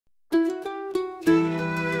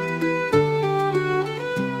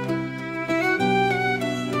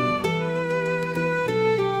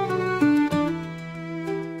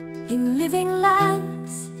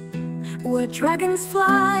Dragons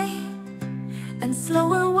fly, and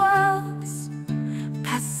slower worlds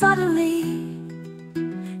pass subtly.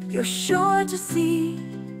 You're sure to see,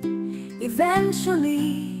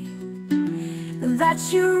 eventually, that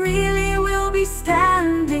you really will be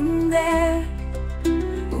standing there,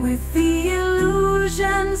 with the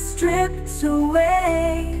illusion stripped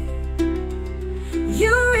away.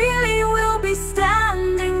 You really will be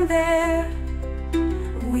standing there,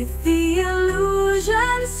 with the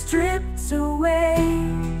illusion stripped away.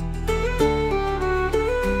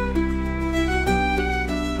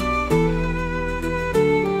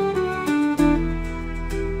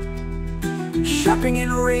 Shopping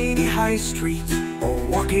in rainy high street, or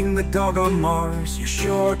walking the dog on Mars, you're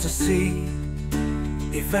sure to see,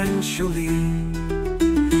 eventually,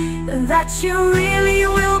 that you really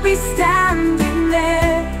will be standing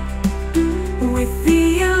there, with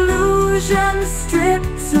the illusion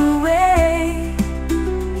stripped away.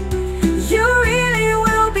 You really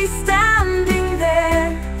will be standing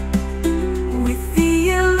there, with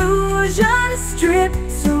the illusion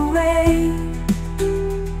stripped away.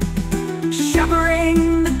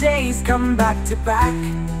 shuddering the days come back to back,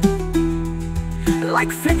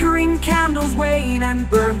 like flickering candles wane and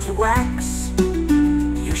burn to wax.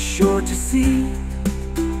 You're sure to see,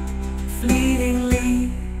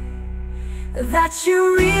 fleetingly, that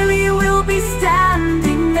you really will be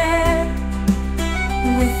standing there,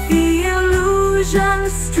 with the illusion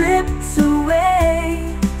stripped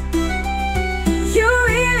away. You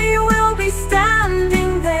really will be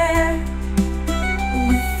standing there,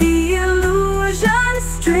 with the illusion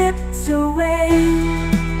stripped away.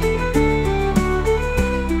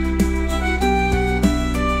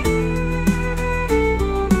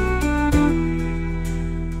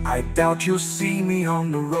 I doubt you'll see me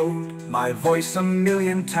on the road, my voice a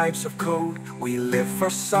million types of code. We live for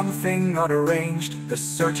something not arranged, the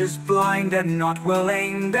search is blind and not well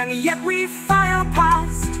aimed, and yet we fire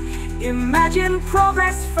past. Imagine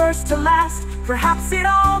progress first to last, perhaps it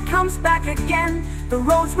all comes back again. The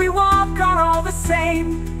roads we walk are all the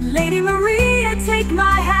same. Lady Maria, take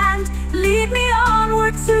my hand, lead me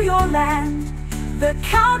onward to your land. The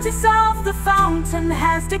Countess of the Fountain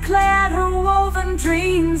has declared her woven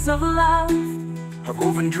dreams of love. Her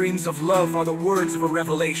woven dreams of love are the words of a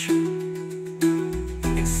revelation,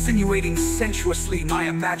 insinuating sensuously my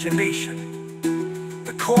imagination.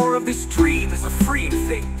 The core of this dream is a freeing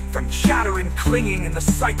thing, from chatter and clinging in the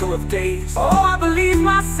cycle of days. Oh, I believe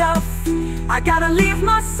myself, I gotta leave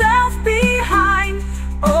myself behind.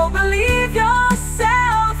 Oh, believe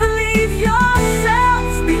yourself, believe yourself.